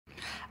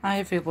Hi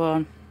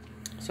everyone.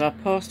 So I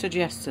posted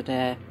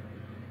yesterday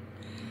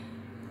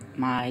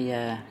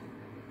my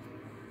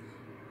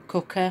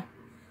cooker,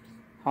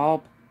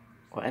 hob,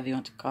 whatever you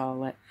want to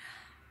call it,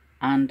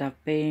 and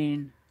I've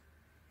been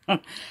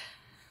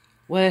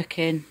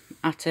working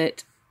at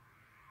it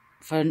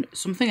for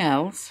something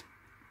else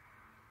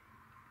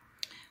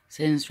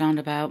since round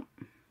about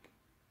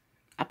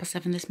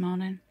 7:30 this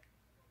morning.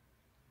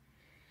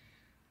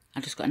 I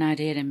just got an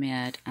idea in my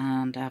head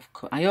and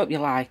I hope you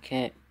like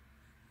it.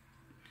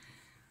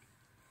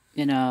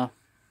 You know,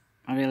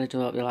 I really do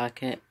hope you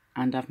like it.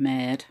 And I've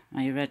made,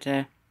 are you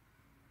ready?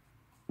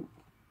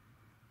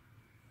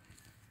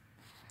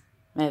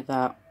 Made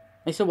that.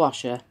 It's a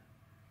washer.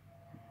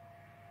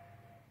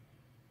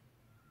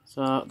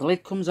 So the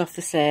lid comes off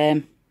the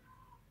same.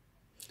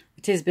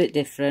 It is a bit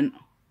different.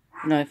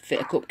 You know, fit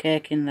a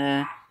cupcake in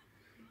there.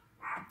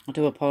 I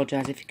do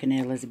apologise if you can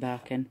hear Lizzie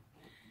barking.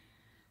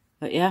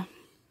 But yeah,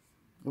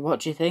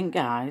 what do you think,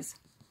 guys?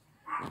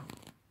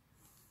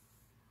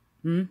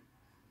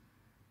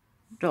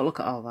 Don't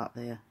look at all that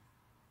there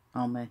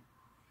on me.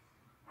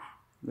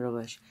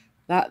 Rubbish.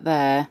 That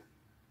there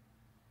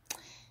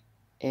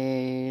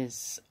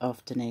is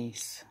of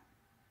Denise.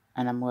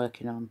 And I'm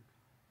working on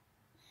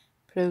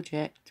a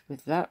project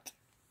with that.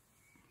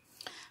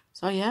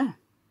 So yeah,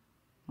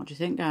 what do you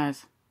think,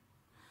 guys?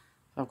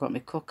 I've got my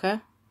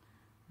cooker,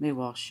 my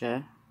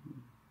washer.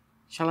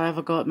 Shall I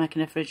ever go at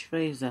making a fridge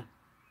freezer?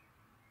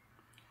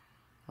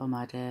 Oh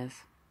my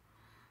days.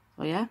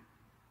 So yeah,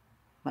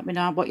 let me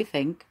know what you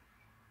think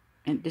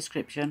in the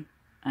description,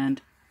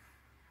 and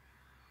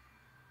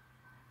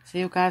see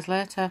you guys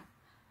later.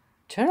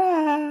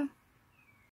 Ta-ra!